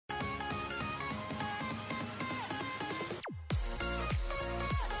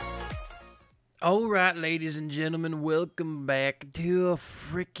All right, ladies and gentlemen, welcome back to a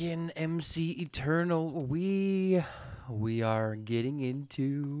freaking MC Eternal. We are getting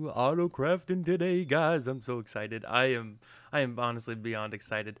into autocrafting today, guys. I'm so excited. I am honestly beyond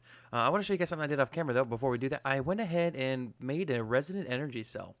excited. I want to show you guys something I did off camera though. Before we do that, I went ahead and made a resonant energy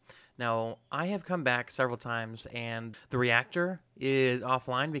cell. Now, I have come back several times, and the reactor is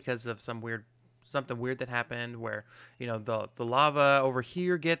offline because of something weird that happened where the lava over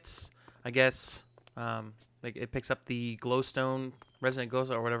here gets, I guess, like it picks up the glowstone, resonant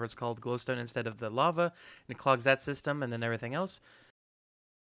glowstone, or whatever it's called, glowstone instead of the lava, and it clogs that system, and then everything else.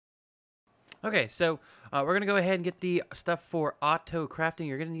 Okay, so we're going to go ahead and get the stuff for auto crafting.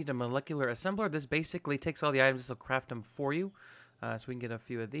 You're going to need a molecular assembler. This basically takes all the items. This will craft them for you. So we can get a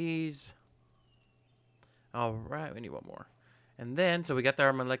few of these. All right, we need one more. And then, so we got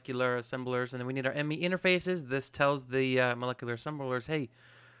our molecular assemblers, and then we need our ME interfaces. This tells the molecular assemblers, hey,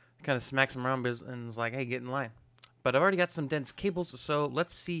 kind of smacks them around and is like, hey, get in line. But I've already got some dense cables, so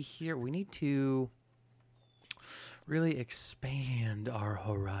let's see here. We need to really expand our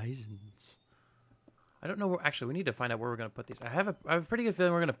horizons. I don't know where, actually, we need to find out where we're going to put these. I have a pretty good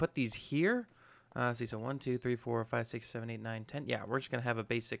feeling we're going to put these here. Let's see, so 1, 2, 3, 4, 5, 6, 7, 8, 9, 10. Yeah, we're just going to have a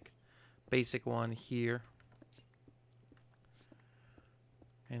basic one here.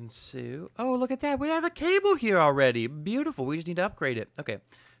 And so, oh, look at that. We have a cable here already. Beautiful. We just need to upgrade it. Okay.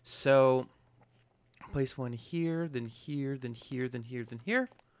 So, place one here, then here, then here, then here, then here.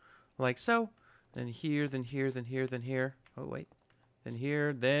 Like so. Then here, then here, then here, then here. Oh, wait. Then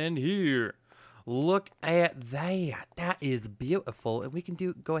here, then here. Look at that. That is beautiful. And we can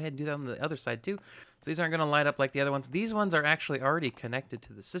go ahead and do that on the other side too. So these aren't going to light up like the other ones. These ones are actually already connected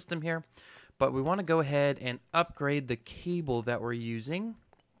to the system here. But we want to go ahead and upgrade the cable that we're using,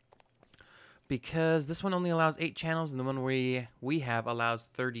 because this one only allows 8 channels, and the one we have allows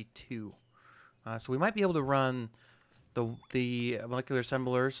 32. So we might be able to run the molecular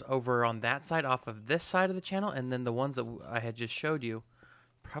assemblers over on that side off of this side of the channel, and then the ones that I had just showed you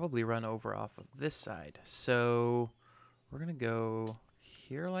probably run over off of this side. So we're going to go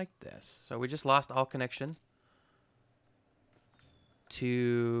here like this. So we just lost all connection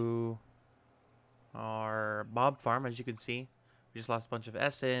to our Bob farm, as you can see. We just lost a bunch of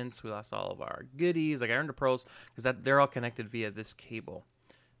essence. We lost all of our goodies, like iron to pearls, because they're all connected via this cable.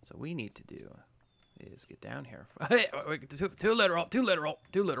 So what we need to do is get down here. Too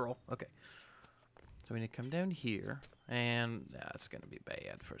literal. Okay. So we need to come down here, and that's going to be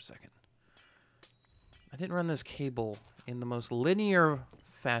bad for a second. I didn't run this cable in the most linear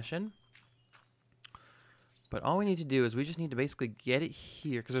fashion, but all we need to do is we just need to basically get it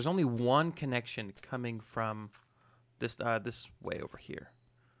here, because there's only one connection coming from this way over here.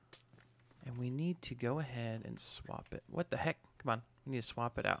 And we need to go ahead and swap it. What the heck? Come on. We need to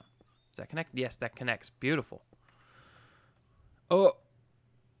swap it out. Does that connect? Yes, that connects. Beautiful. Oh.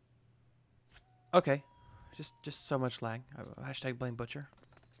 Okay. Just so much lag. Hashtag blame Butcher.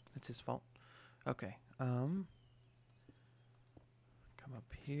 That's his fault. Okay. Come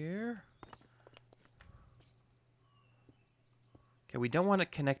up here. Okay, we don't want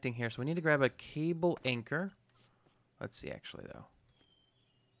it connecting here, so we need to grab a cable anchor. Let's see, actually, though.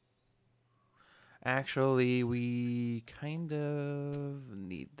 Actually, we kind of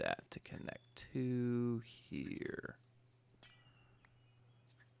need that to connect to here.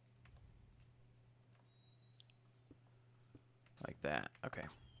 Like that. Okay.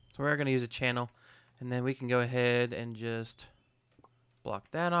 So we're going to use a channel, and then we can go ahead and just block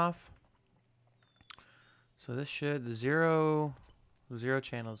that off. So this should, zero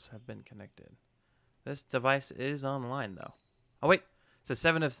channels have been connected. This device is online, though. Oh, wait. It's a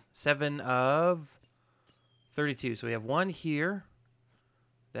 7 of 32. So we have one here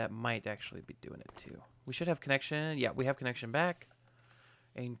that might actually be doing it, too. We should have connection. Yeah, we have connection back.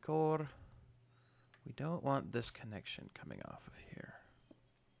 Encore. We don't want this connection coming off of here.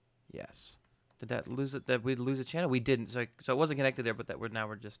 Yes. Did that lose it? Did we lose a channel? We didn't. So it wasn't connected there, but we're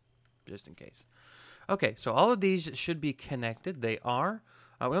just in case. Okay, so all of these should be connected. They are.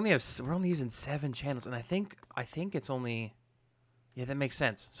 We're only using 7 channels, and I think it's only, yeah, that makes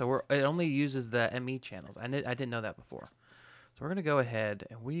sense. So it only uses the ME channels. I didn't know that before. So we're gonna go ahead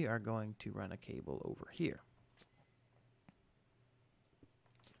and we are going to run a cable over here.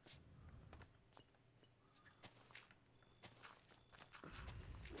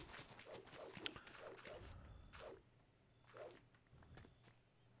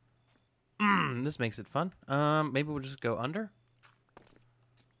 This makes it fun. Maybe we'll just go under.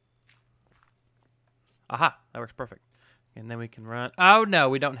 Aha, that works perfect. And then we can run. Oh, no,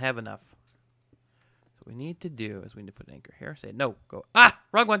 we don't have enough. So what we need to do is we need to put an anchor here. Say, no, go. Ah,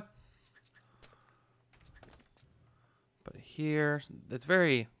 wrong one. put it here. It's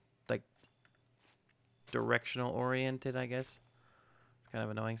very, like, directional oriented, I guess. It's kind of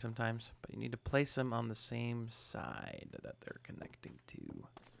annoying sometimes, but you need to place them on the same side that they're connecting to.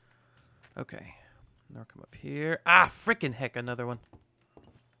 Okay. Now come up here. Ah, freaking heck, another one.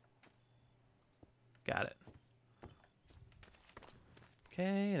 Got it.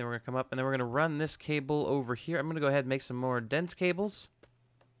 Okay, and then we're going to come up, and then we're going to run this cable over here. I'm going to go ahead and make some more dense cables.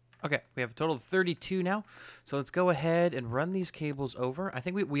 Okay, we have a total of 32 now. So let's go ahead and run these cables over. I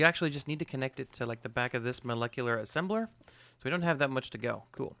think we actually just need to connect it to, like, the back of this molecular assembler. So we don't have that much to go.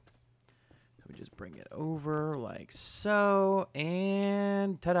 Cool. So we just bring it over like so,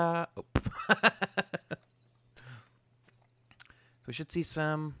 and ta-da. Oh. We should see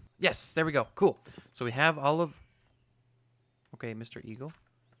some... Yes, there we go. Cool. So we have all of... Okay, Mr. Eagle.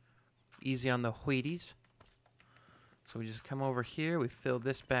 Easy on the Wheaties. So we just come over here. We fill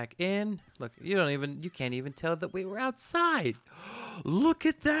this back in. Look, you can't even tell that we were outside. Look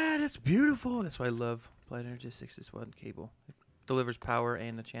at that. It's beautiful. That's why I love Applied Energy 61 cable. It delivers power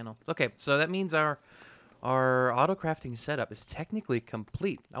and the channel. Okay, so that means our autocrafting setup is technically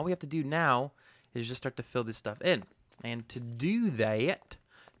complete. All we have to do now is just start to fill this stuff in. And to do that,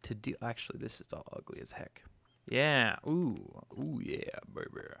 actually, this is all ugly as heck. Yeah. Ooh. Ooh, yeah,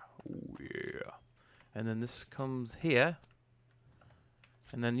 baby. Ooh, yeah. And then this comes here.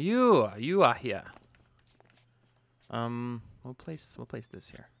 And then you are here. We'll place this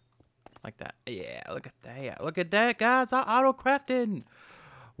here. Like that. Yeah, look at that. Look at that, guys. Auto-crafting.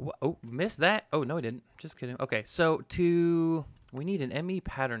 Oh, missed that. Oh, no, I didn't. Just kidding. Okay, so we need an ME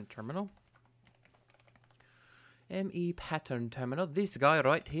pattern terminal. ME pattern terminal. This guy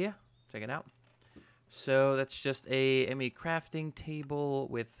right here. Check it out. So that's just a ME crafting table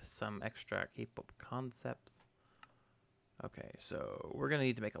with some extra capable concepts. Okay, so we're going to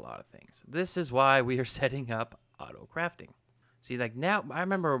need to make a lot of things. This is why we are setting up auto crafting. See, like now, I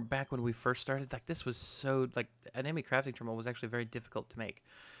remember back when we first started, like this was so, like an ME crafting terminal was actually very difficult to make.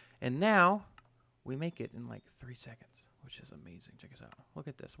 And now we make it in like 3 seconds, which is amazing. Check us out. Look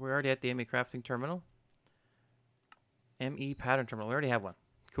at this. We're already at the ME crafting terminal. ME pattern terminal. We already have one.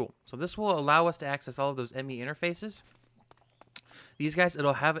 Cool. So this will allow us to access all of those ME interfaces. These guys,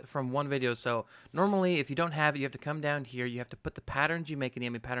 it'll have it from one video. So normally, if you don't have it, you have to come down here. You have to put the patterns you make in the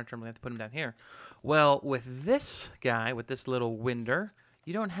ME pattern terminal. You have to put them down here. Well, with this guy, with this little winder,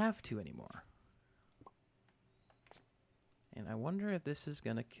 you don't have to anymore. And I wonder if this is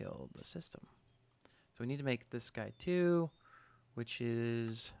going to kill the system. So we need to make this guy too, which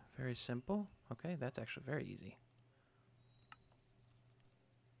is very simple. Okay, that's actually very easy.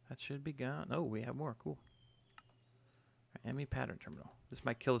 That should be gone. Oh, we have more. Cool. Right, ME pattern terminal. This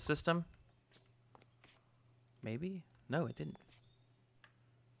might kill the system. Maybe? No, it didn't.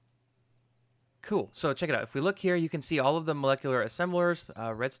 Cool. So check it out. If we look here, you can see all of the molecular assemblers,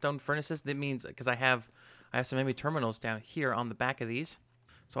 redstone furnaces. That means, because I have some ME terminals down here on the back of these.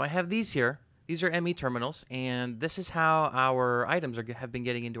 So I have these here. These are ME terminals, and this is how our items have been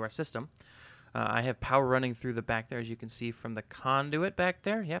getting into our system. I have power running through the back there, as you can see from the conduit back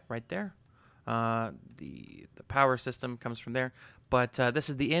there. Yep, right there. The power system comes from there. But this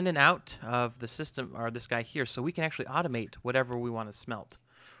is the in and out of the system, or this guy here. So we can actually automate whatever we want to smelt,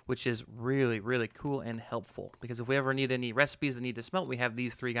 which is really, really cool and helpful. Because if we ever need any recipes that need to smelt, we have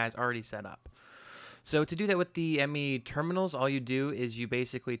these 3 guys already set up. So to do that with the ME terminals, all you do is you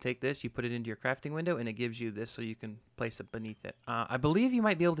basically take this, you put it into your crafting window, and it gives you this so you can place it beneath it. I believe you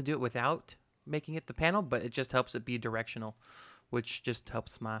might be able to do it without making it the panel, but it just helps it be directional, which just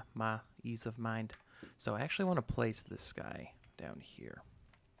helps my ease of mind. So I actually want to place this guy down here.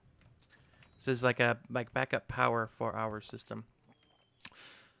 This is like a backup power for our system.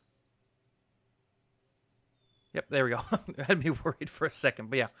 Yep, there we go. I had me worried for a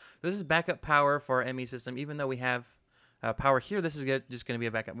second, but yeah, this is backup power for our ME system. Even though we have power here, this is just going to be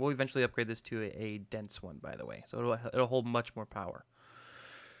a backup. We'll eventually upgrade this to a dense one, by the way, so it'll hold much more power.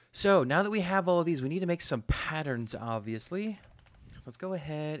 So now that we have all of these, we need to make some patterns, obviously. So let's go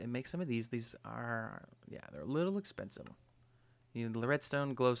ahead and make some of these. These are, yeah, they're a little expensive. You need the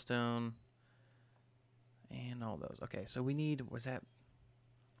redstone, glowstone, and all those. Okay, so we need, what's that?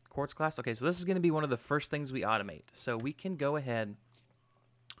 Quartz glass? Okay, so this is going to be one of the first things we automate. So we can go ahead,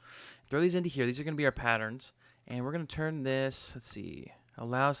 throw these into here. These are going to be our patterns. And we're going to turn this, let's see,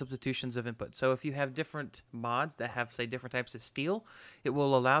 allow substitutions of input. So if you have different mods that have, say, different types of steel, it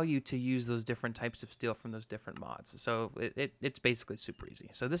will allow you to use those different types of steel from those different mods. So it's basically super easy.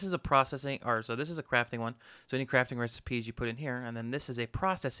 So this is a processing, or so this is a crafting one. So any crafting recipes you put in here, and then this is a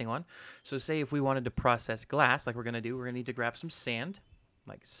processing one. So say if we wanted to process glass, like we're going to do, we're going to need to grab some sand,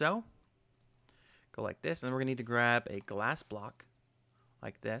 like so. go like this. And then we're going to need to grab a glass block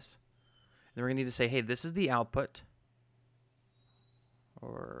like this. And then we're going to need to say, hey, this is the output.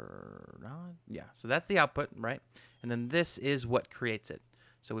 Or not? Yeah, so that's the output, right? And then this is what creates it.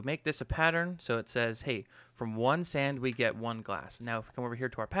 So we make this a pattern. So it says, hey, from 1 sand, we get 1 glass. Now, if we come over here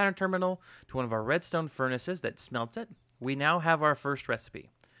to our pattern terminal, to one of our redstone furnaces that smelts it, we now have our first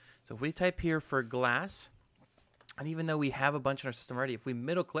recipe. So if we type here for glass, and even though we have a bunch in our system already, if we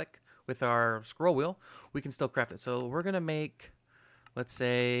middle click with our scroll wheel, we can still craft it. So we're going to make, let's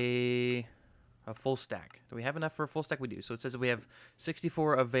say, a full stack. Do we have enough for a full stack? We do. So it says that we have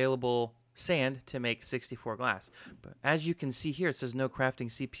 64 available sand to make 64 glass. But as you can see here, it says no crafting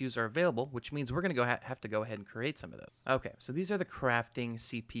CPUs are available, which means we're going to have to go ahead and create some of those. Okay, so these are the crafting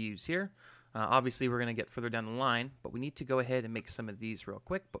CPUs here. Obviously, we're going to get further down the line, but we need to go ahead and make some of these real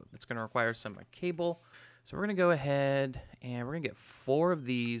quick. But it's going to require some cable. So we're going to go ahead and we're going to get 4 of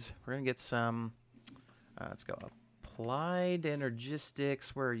these. We're going to get some, let's go up. Applied Energistics,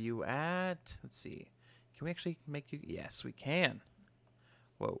 where are you at? Let's see. Can we actually make you? Yes, we can.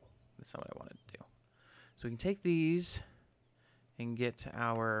 Whoa, that's not what I wanted to do. So we can take these and get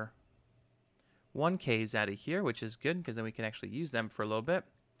our 1Ks out of here, which is good because then we can actually use them for a little bit.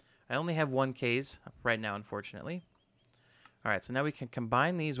 I only have 1Ks right now, unfortunately. All right, so now we can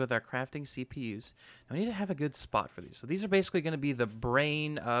combine these with our crafting CPUs. Now we need to have a good spot for these. So these are basically going to be the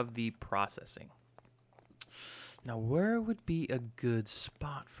brain of the processing. Now, where would be a good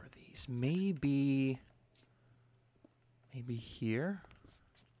spot for these? Maybe here.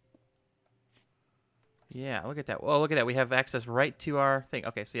 Yeah, look at that. Oh, look at that. We have access right to our thing.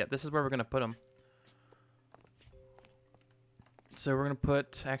 Okay, so yeah, this is where we're going to put them. So we're going to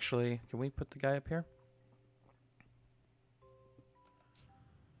put, actually, can we put the guy up here?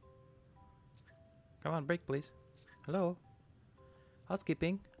 Come on, break, please. Hello?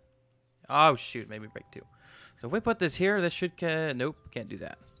 Housekeeping. Oh, shoot, maybe break 2. So if we put this here, this should, nope, can't do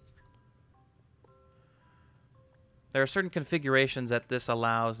that. There are certain configurations that this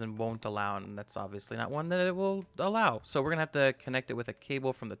allows and won't allow, and that's obviously not one that it will allow. So we're going to have to connect it with a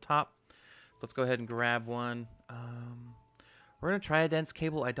cable from the top. Let's go ahead and grab one. We're going to try a dense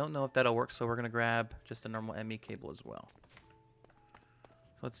cable. I don't know if that'll work, so we're going to grab just a normal ME cable as well.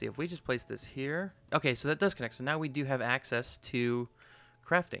 So let's see, if we just place this here. Okay, so that does connect. So now we do have access to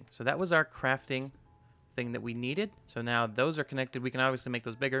crafting. So that was our crafting thing that we needed. So now those are connected. We can obviously make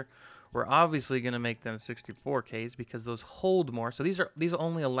those bigger. We're obviously going to make them 64Ks because those hold more. So these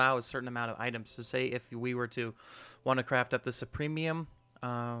only allow a certain amount of items. So say if we were to want to craft up the Supremium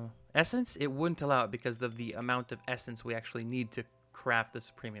essence, it wouldn't allow it because of the amount of essence we actually need to craft the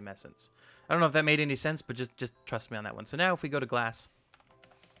Supremium essence. I don't know if that made any sense, but just trust me on that one. So now if we go to glass,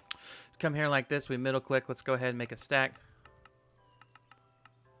 come here like this, we middle click. Let's go ahead and make a stack.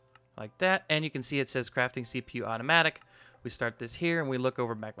 Like that, and you can see it says crafting CPU automatic. We start this here and we look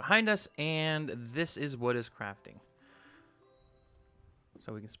over back behind us, and this is what is crafting.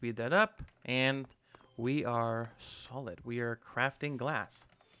 So we can speed that up, and we are solid. We are crafting glass.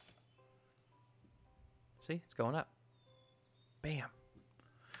 See, it's going up. Bam.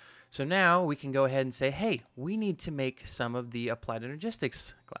 So now we can go ahead and say, hey, we need to make some of the Applied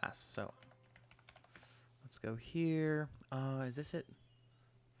Energistics glass. So let's go here. Is this it?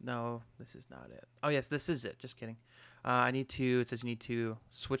 No, this is not it. Oh, yes, this is it. Just kidding. It says you need to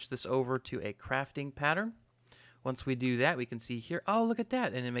switch this over to a crafting pattern. Once we do that, we can see here, oh, look at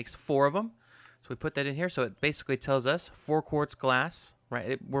that. And it makes 4 of them. So we put that in here. So it basically tells us 4 quartz glass,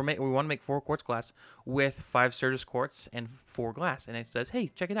 right? We want to make 4 quartz glass with 5 Certus quartz and 4 glass. And it says, hey,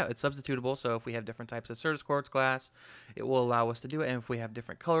 check it out. It's substitutable. So if we have different types of Certus quartz glass, it will allow us to do it. And if we have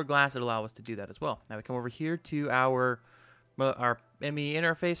different colored glass, it'll allow us to do that as well. Now we come over here to our ME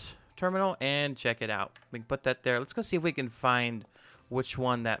interface terminal and check it out. We can put that there. Let's go see if we can find which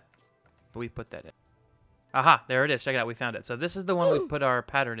one that we put that in. Aha, there it is. Check it out. We found it. So this is the one we put our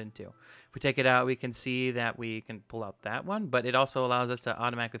pattern into. If we take it out, we can see that we can pull out that one, but it also allows us to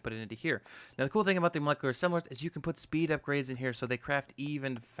automatically put it into here. Now, the cool thing about the molecular assemblers is you can put speed upgrades in here so they craft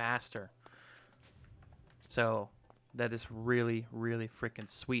even faster. So that is really, really freaking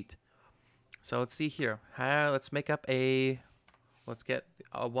sweet. So let's see here. Let's get a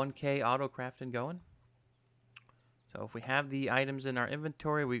 1K Autocrafting going. So if we have the items in our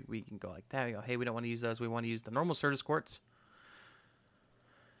inventory, we can go like that. We go, hey, we don't want to use those. We want to use the normal Certus quartz.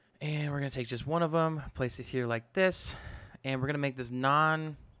 And we're going to take just one of them, place it here like this. And we're going to make this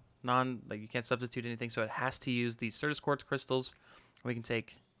like you can't substitute anything, so it has to use these Certus quartz crystals. We can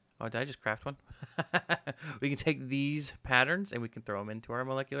take, oh, did I just craft one? We can take these patterns and we can throw them into our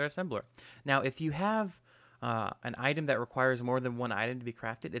molecular assembler. Now, if you have an item that requires more than one item to be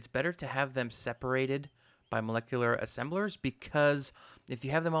crafted, it's better to have them separated by molecular assemblers, because if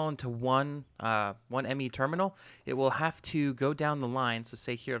you have them all into one ME terminal, it will have to go down the line. So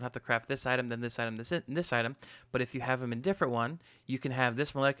say here, it'll have to craft this item, then this item, this item. But if you have them in different one, you can have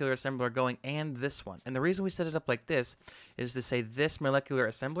this molecular assembler going and this one. And the reason we set it up like this is to say this molecular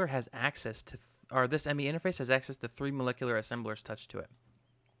assembler has access to, or this ME interface has access to 3 molecular assemblers touched to it.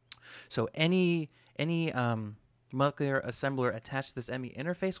 So any molecular assembler attached to this ME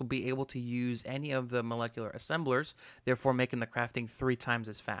interface will be able to use any of the molecular assemblers, therefore making the crafting 3 times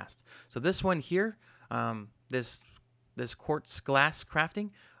as fast. So this one here, this quartz glass crafting,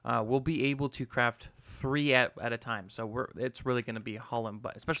 will be able to craft 3 at a time. So it's really going to be hauling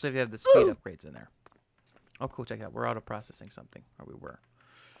butt, especially if you have the speed upgrades in there. Oh, cool! Check it out. We're auto processing something, or we were.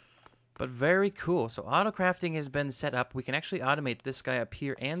 But very cool. So auto crafting has been set up. We can actually automate this guy up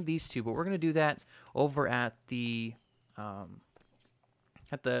here and these two, but we're going to do that over at the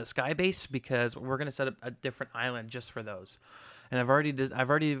sky base, because we're going to set up a different island just for those. And I've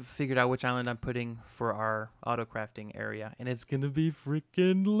already figured out which island I'm putting for our auto crafting area, and it's going to be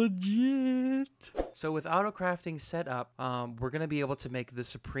freaking legit. So with auto crafting set up, we're going to be able to make the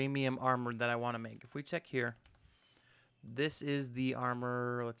supremium armor that I want to make. If we check here, this is the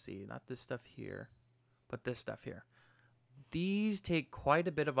armor. Let's see, not this stuff here, but this stuff here. These take quite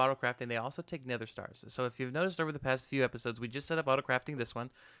a bit of auto crafting. They also take nether stars. So if you've noticed over the past few episodes, we just set up auto crafting this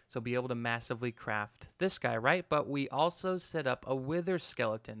one, so be able to massively craft this guy, right? But we also set up a wither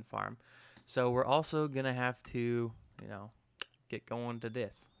skeleton farm. So we're also gonna have to, get going to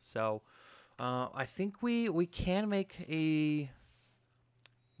this. So I think we can make a,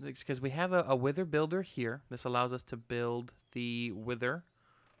 because we have a wither builder here. This allows us to build the wither.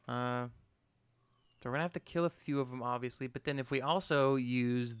 So we're going to have to kill a few of them, obviously. But then if we also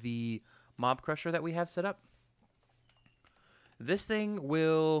use the mob crusher that we have set up, this thing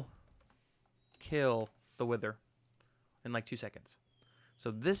will kill the wither in like 2 seconds. So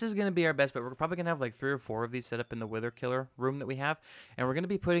this is going to be our best bet. We're probably going to have like 3 or 4 of these set up in the wither killer room that we have. And we're going to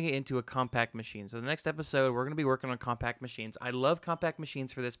be putting it into a compact machine. So the next episode, we're going to be working on compact machines. I love compact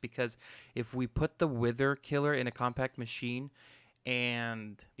machines for this, because if we put the wither killer in a compact machine,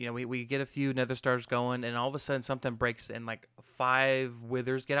 and we get a few nether stars going, and all of a sudden something breaks and like 5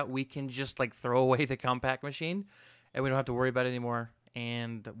 withers get out, we can just like throw away the compact machine, and we don't have to worry about it anymore.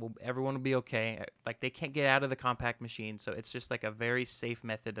 And everyone will be okay. Like, they can't get out of the compact machine, so it's just like a very safe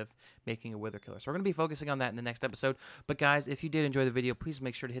method of making a wither killer. So we're going to be focusing on that in the next episode. But guys, if you did enjoy the video, please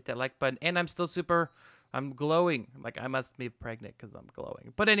make sure to hit that like button. And I'm glowing. Like, I must be pregnant because I'm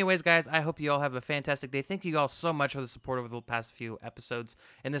glowing. But anyways, guys, I hope you all have a fantastic day. Thank you all so much for the support over the past few episodes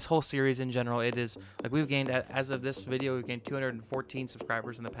and this whole series in general. It is, like, we've gained, as of this video, we've gained 214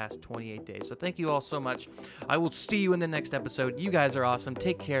 subscribers in the past 28 days. So thank you all so much. I will see you in the next episode. You guys are awesome.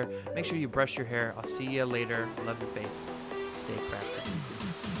 Take care. Make sure you brush your hair. I'll see you later. Love your face. Stay crafty.